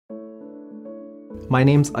My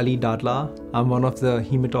name's Ali Dadla. I'm one of the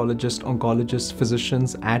hematologist-oncologist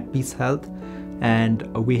physicians at PeaceHealth, and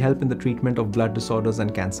we help in the treatment of blood disorders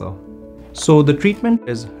and cancer. So the treatment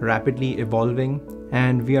is rapidly evolving,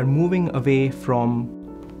 and we are moving away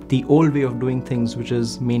from the old way of doing things, which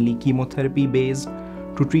is mainly chemotherapy-based,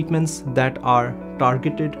 to treatments that are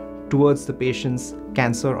targeted towards the patient's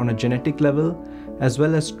cancer on a genetic level, as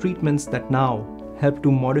well as treatments that now help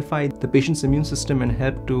to modify the patient's immune system and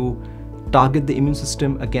help to target the immune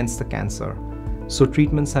system against the cancer. So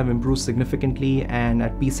treatments have improved significantly, and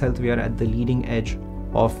at PeaceHealth we are at the leading edge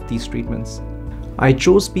of these treatments. I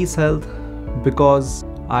chose PeaceHealth because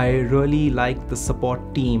I really like the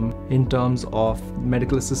support team in terms of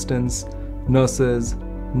medical assistants, nurses,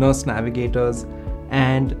 nurse navigators,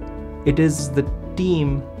 and it is the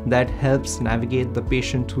team that helps navigate the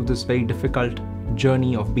patient through this very difficult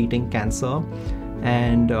journey of beating cancer,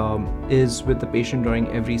 and is with the patient during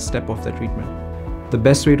every step of the treatment. The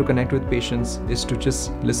best way to connect with patients is to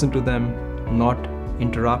just listen to them, not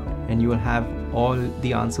interrupt, and you will have all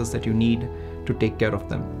the answers that you need to take care of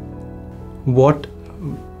them. What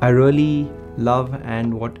I really love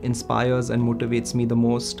and what inspires and motivates me the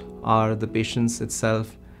most are the patients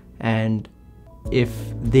itself, and if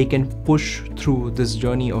they can push through this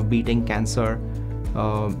journey of beating cancer,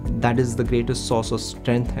 that is the greatest source of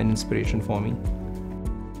strength and inspiration for me.